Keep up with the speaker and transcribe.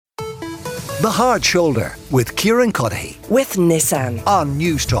The Hard Shoulder with Kieran with Nissan on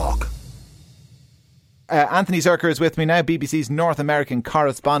News Talk. Anthony Zurcher is with me now, BBC's North American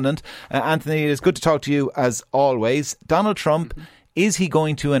Correspondent. Anthony, it is good to talk to you as always. Donald Trump, is he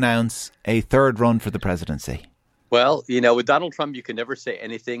going to announce a third run for the presidency? Well, with Donald Trump, you can never say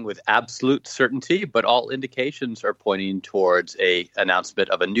anything with absolute certainty, but all indications are pointing towards a announcement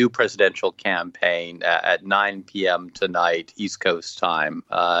of a new presidential campaign at 9 p.m. tonight, East Coast time.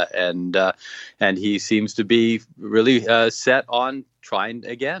 And he seems to be really set on trying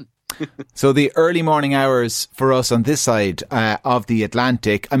again. So the early morning hours for us on this side of the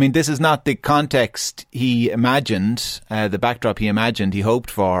Atlantic, I mean, this is not the context he imagined, the backdrop he imagined, he hoped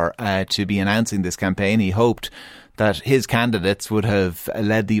for to be announcing this campaign. He hoped that his candidates would have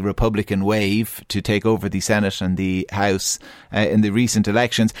led the Republican wave to take over the Senate and the House in the recent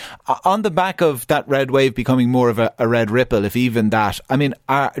elections. On the back of that red wave becoming more of a red ripple, if even that, I mean,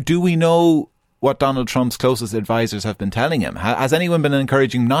 do we know what Donald Trump's closest advisors have been telling him? Has anyone been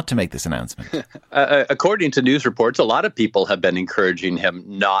encouraging him not to make this announcement? According to news reports, a lot of people have been encouraging him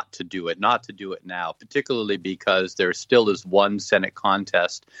not to do it now, particularly because there still is one Senate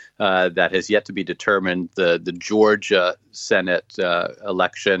contest that has yet to be determined, the Georgia Senate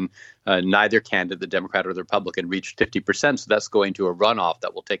election. Neither candidate, the Democrat or the Republican, reached 50%. So that's going to a runoff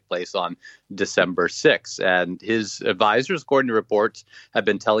that will take place on December 6th. And his advisors, according to reports, have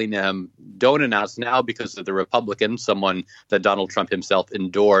been telling him, don't announce now because of the Republican, someone that Donald Trump himself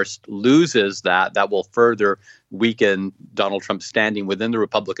endorsed, loses that will further weaken Donald Trump's standing within the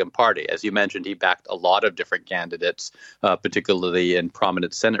Republican Party. As you mentioned, he backed a lot of different candidates, particularly in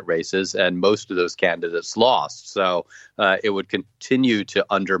prominent Senate races, and most of those candidates lost. So it would continue to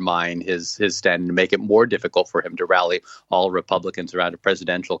undermine his standing and make it more difficult for him to rally all Republicans around a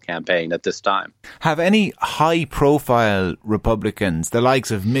presidential campaign at this time. Have any high-profile Republicans, the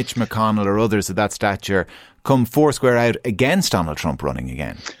likes of Mitch McConnell or others of that stature, come foursquare out against Donald Trump running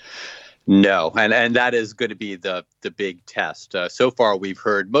again? No, and that is going to be the big test. So far, we've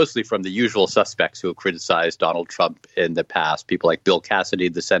heard mostly from the usual suspects who have criticized Donald Trump in the past. People like Bill Cassidy,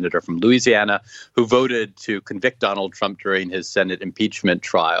 the senator from Louisiana, who voted to convict Donald Trump during his Senate impeachment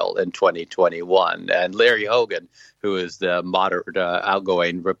trial in 2021. And Larry Hogan, who is the moderate,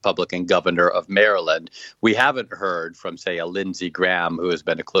 outgoing Republican governor of Maryland. We haven't heard from, say, a Lindsey Graham, who has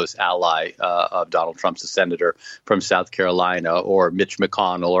been a close ally of Donald Trump's, a senator from South Carolina, or Mitch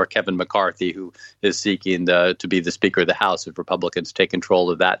McConnell, or Kevin McCarthy, who is seeking to be the Speaker of the House if Republicans take control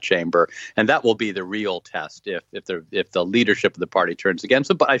of that chamber. And that will be the real test if the leadership of the party turns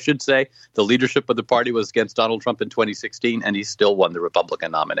against him. But I should say the leadership of the party was against Donald Trump in 2016, and he still won the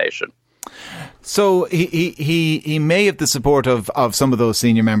Republican nomination. So he may have the support of some of those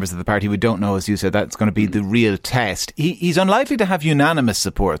senior members of the party. We don't know, as you said, that's going to be the real test. He's unlikely to have unanimous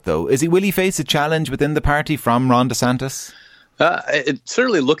support, though. Will he face a challenge within the party from Ron DeSantis? It's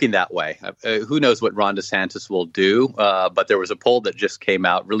certainly looking that way. Who knows what Ron DeSantis will do? But there was a poll that just came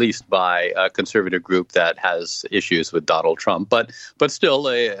out, released by a conservative group that has issues with Donald Trump, but still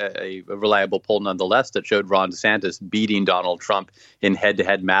a reliable poll nonetheless, that showed Ron DeSantis beating Donald Trump in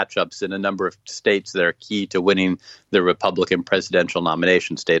head-to-head matchups in a number of states that are key to winning the Republican presidential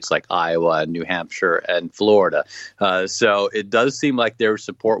nomination, states like Iowa, New Hampshire, and Florida. So it does seem like there's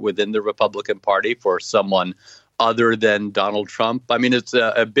support within the Republican Party for someone other than Donald Trump. I mean, it's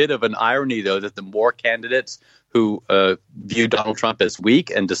a bit of an irony, though, that the more candidates who view Donald Trump as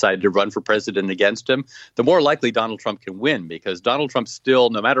weak and decided to run for president against him, the more likely Donald Trump can win, because Donald Trump still,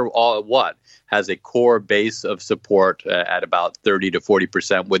 no matter what, has a core base of support at about 30 to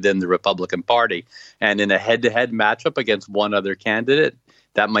 40% within the Republican Party. And in a head-to-head matchup against one other candidate,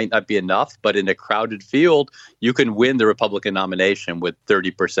 that might not be enough, but in a crowded field, you can win the Republican nomination with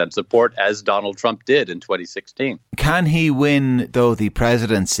 30% support, as Donald Trump did in 2016. Can he win, though, the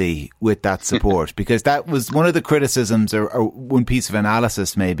presidency with that support? Because that was one of the criticisms, or one piece of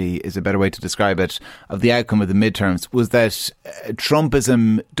analysis maybe is a better way to describe it, of the outcome of the midterms, was that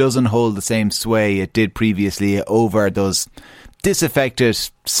Trumpism doesn't hold the same sway it did previously over those disaffected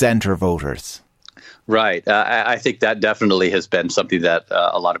centre voters. Right. I think that definitely has been something that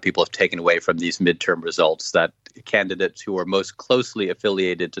a lot of people have taken away from these midterm results, that candidates who are most closely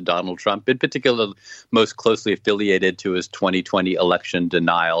affiliated to Donald Trump, in particular, most closely affiliated to his 2020 election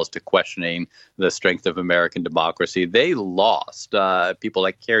denials, to questioning the strength of American democracy, they lost. People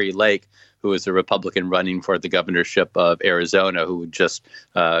like Carrie Lake, who is a Republican running for the governorship of Arizona, who just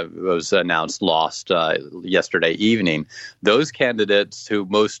was announced lost yesterday evening. Those candidates who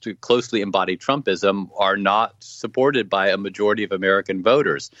most closely embody Trumpism are not supported by a majority of American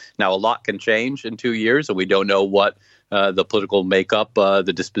voters. Now, a lot can change in 2 years, and we don't know what the political makeup,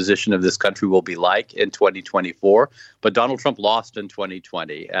 the disposition of this country will be like in 2024. But Donald Trump lost in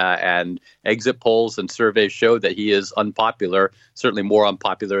 2020, and exit polls and surveys show that he is unpopular, certainly more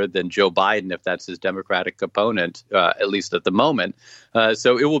unpopular than Joe Biden, if that's his Democratic opponent, at least at the moment.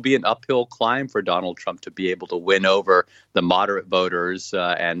 So it will be an uphill climb for Donald Trump to be able to win over the moderate voters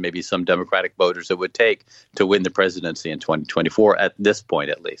and maybe some Democratic voters it would take to win the presidency in 2024, at this point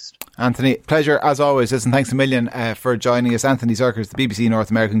at least. Anthony, pleasure as always. Listen, thanks a million for joining us. Anthony Zurcher is the BBC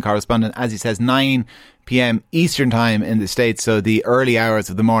North American correspondent. As he says, 9 p.m. Eastern time in the States, so the early hours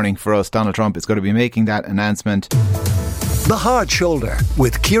of the morning for us. Donald Trump is going to be making that announcement. The Hard Shoulder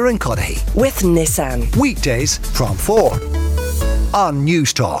with Kieran Cuddihy. With Nissan. Weekdays from 4 on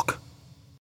News Talk.